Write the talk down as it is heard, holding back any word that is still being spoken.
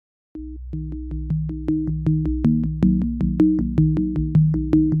Hi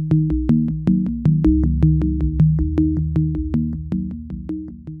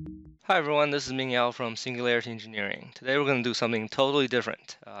everyone, this is Ming Yao from Singularity Engineering. Today we're going to do something totally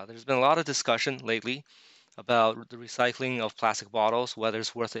different. There's been a lot of discussion lately about the recycling of plastic bottles, whether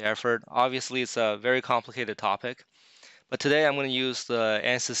it's worth the effort. Obviously, it's a very complicated topic, but today I'm going to use the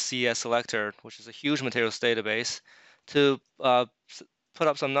ANSYS CES Selector, which is a huge materials database, to put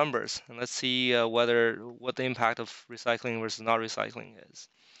up some numbers, and let's see what the impact of recycling versus not recycling is.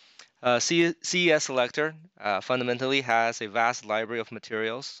 CES Selector fundamentally has a vast library of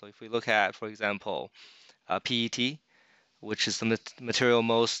materials. So if we look at, for example, PET, which is the material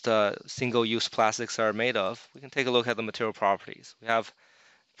most single-use plastics are made of, we can take a look at the material properties. We have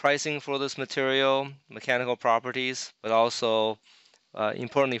pricing for this material, mechanical properties, but also,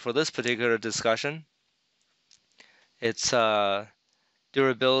 importantly for this particular discussion, its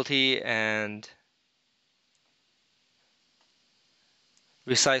durability and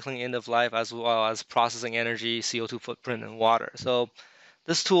recycling end of life, as well as processing energy, CO2 footprint, and water. So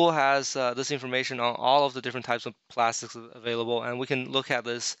this tool has this information on all of the different types of plastics available, and we can look at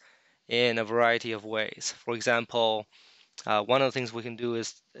this in a variety of ways. For example, one of the things we can do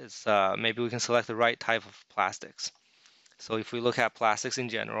is maybe we can select the right type of plastics. So if we look at plastics in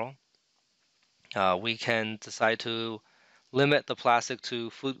general, we can decide to limit the plastic to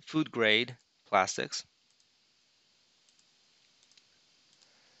food grade plastics.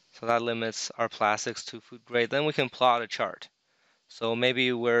 So that limits our plastics to food grade. Then we can plot a chart. So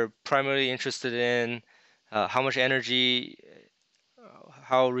maybe we're primarily interested in how much energy,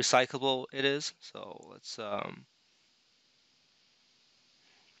 how recyclable it is. So let's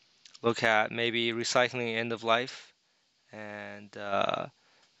look at maybe recycling end of life and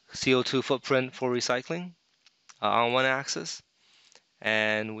CO2 footprint for recycling on one axis.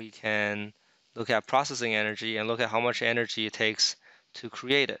 And we can look at processing energy and look at how much energy it takes to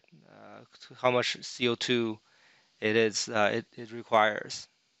create it, how much CO2 it requires.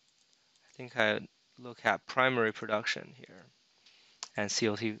 I think I look at primary production here and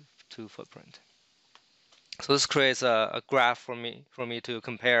CO2 footprint. So this creates a graph for me to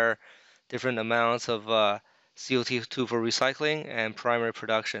compare different amounts of CO2 for recycling and primary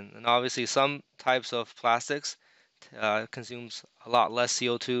production. And obviously, some types of plastics consumes a lot less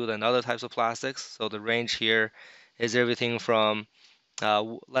CO2 than other types of plastics. So the range here is everything from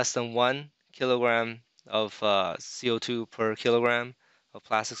less than 1 kilogram of CO2 per kilogram of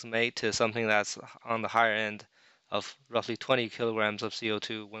plastics made to something that's on the higher end of roughly 20 kilograms of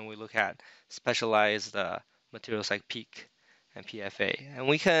CO2 when we look at specialized materials like PEEK and PFA. And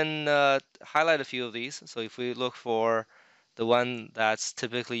we can highlight a few of these. So if we look for the one that's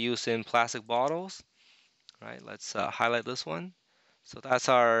typically used in plastic bottles, right, let's highlight this one. So that's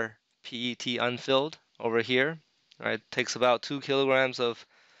our PET unfilled over here, right? It takes about 2 kilograms of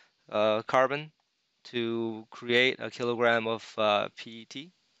carbon to create a kilogram of PET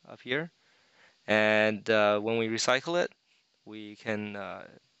up here. And when we recycle it, we can,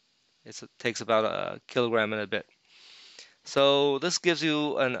 it takes about a kilogram and a bit. So this gives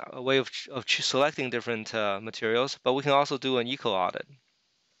you a way of selecting different materials, but we can also do an eco audit.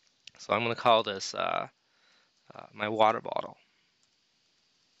 So I'm going to call this my water bottle.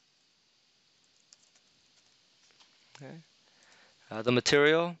 Okay. The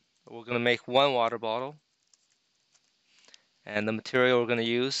material, we're going to make one water bottle. And the material we're going to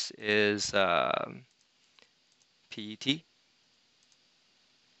use is PET.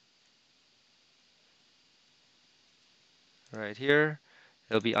 Right here.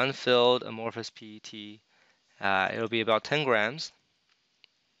 It'll be unfilled amorphous PET. It'll be about 10 grams.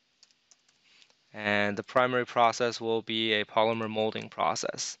 And the primary process will be a polymer molding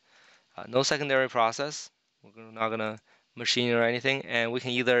process. No secondary process. We're not going to machine or anything. And we can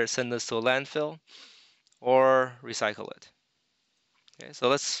either send this to a landfill or recycle it. Okay, so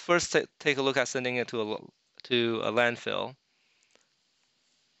let's first take a look at sending it to a landfill.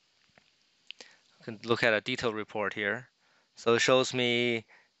 You can look at a detailed report here. So it shows me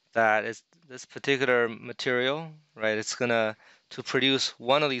that it's this particular material, right? It's gonna, to produce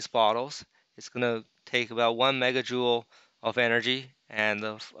one of these bottles, it's gonna take about 1 megajoule of energy and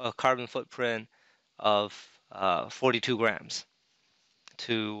a carbon footprint of 42 grams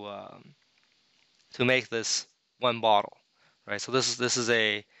to make this one bottle, right? So this is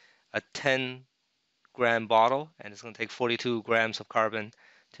a 10-gram bottle, and it's gonna take 42 grams of carbon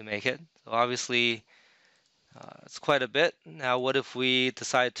to make it. So obviously, it's quite a bit. Now, what if we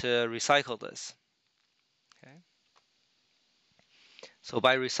decide to recycle this? Okay. So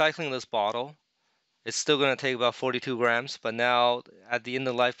by recycling this bottle, it's still going to take about 42 grams, but now at the end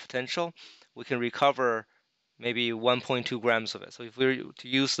of life potential, we can recover maybe 1.2 grams of it. So if we were to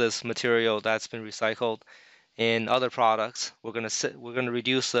use this material that's been recycled in other products, we're gonna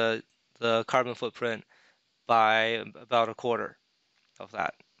reduce the carbon footprint by about a quarter of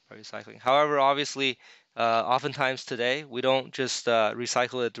that by recycling. However, obviously, oftentimes today we don't just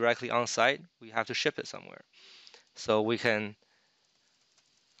recycle it directly on site. We have to ship it somewhere. So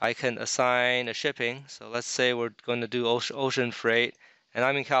I can assign a shipping. So let's say we're going to do ocean freight, and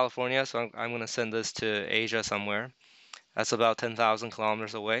I'm in California, so I'm going to send this to Asia somewhere. That's about 10,000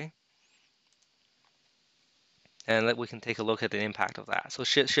 kilometers away. And we can take a look at the impact of that. So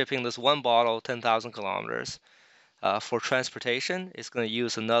shipping this one bottle 10,000 kilometers for transportation is going to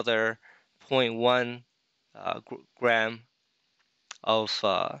use another 0.1 gram of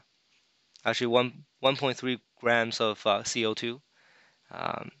actually 1.3 grams of CO2.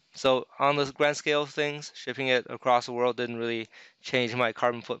 So on the grand scale of things, shipping it across the world didn't really change my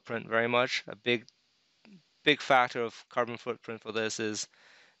carbon footprint very much. A big factor of carbon footprint for this is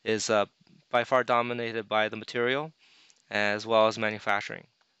by far dominated by the material as well as manufacturing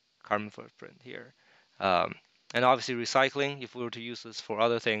carbon footprint here. And obviously recycling, if we were to use this for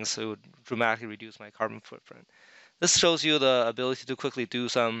other things, it would dramatically reduce my carbon footprint. This shows you the ability to quickly do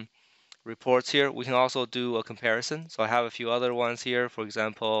some reports here. We can also do a comparison. So I have a few other ones here. For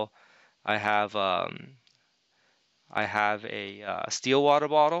example, I have a steel water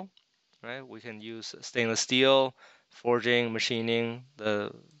bottle, right? We can use stainless steel, forging, machining,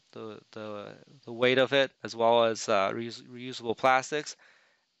 the weight of it, as well as reusable plastics,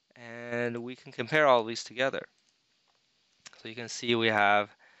 and we can compare all these together. So you can see we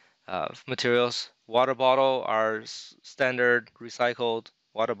have materials. Water bottle, our standard recycled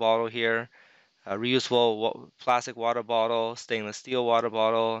water bottle here, reusable plastic water bottle, stainless steel water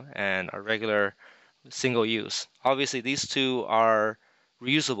bottle, and a regular single use. Obviously, these two are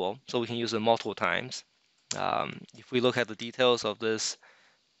reusable, so we can use them multiple times. If we look at the details of this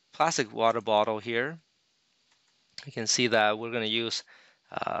plastic water bottle here, you can see that we're going to use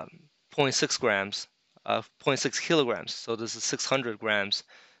 0.6 grams, 0.6 kilograms. So this is 600 grams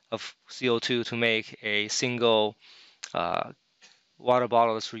of CO2 to make a single water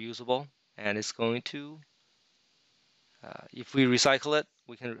bottle that's reusable, and it's going to, if we recycle it,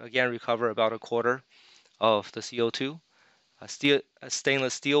 we can again recover about a quarter of the CO2. A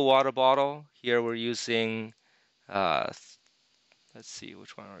stainless steel water bottle. Here we're using, let's see,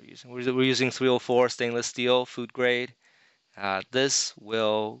 which one are we using? We're using 304 stainless steel, food grade. This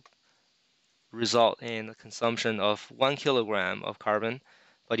will result in the consumption of 1 kilogram of carbon,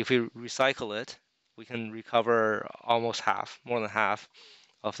 but if we recycle it, we can recover almost half, more than half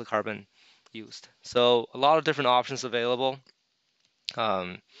of the carbon used. So a lot of different options available,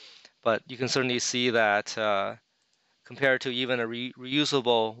 but you can certainly see that compared to even a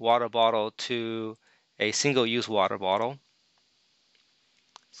reusable water bottle to a single-use water bottle.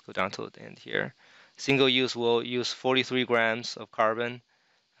 Let's go down to the end here. Single-use will use 43 grams of carbon.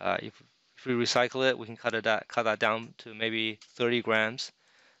 If we recycle it, we can cut that down to maybe 30 grams.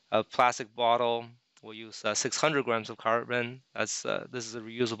 A plastic bottle will use 600 grams of carbon. This is a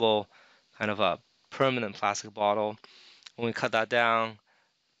reusable kind of a permanent plastic bottle. When we cut that down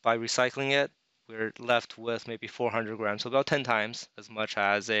by recycling it, we're left with maybe 400 grams, so about 10 times as much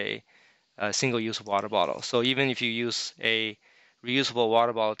as a single-use water bottle. So even if you use a reusable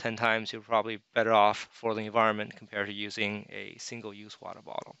water bottle 10 times, you're probably better off for the environment compared to using a single-use water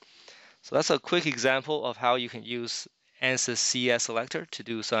bottle. So that's a quick example of how you can use ANSYS CES Selector to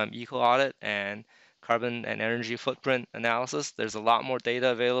do some eco audit and carbon and energy footprint analysis. There's a lot more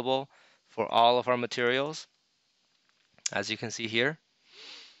data available for all of our materials, as you can see here.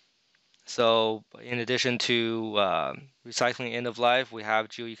 So in addition to recycling end of life, we have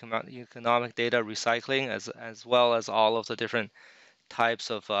geoeconomic data recycling as well as all of the different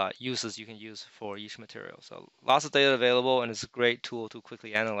types of uses you can use for each material. So lots of data available, and it's a great tool to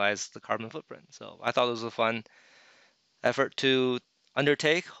quickly analyze the carbon footprint. So I thought it was a fun effort to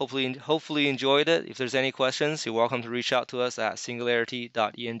undertake. Hopefully enjoyed it. If there's any questions, you're welcome to reach out to us at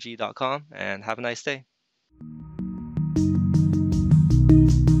singularity.eng.com, and have a nice day.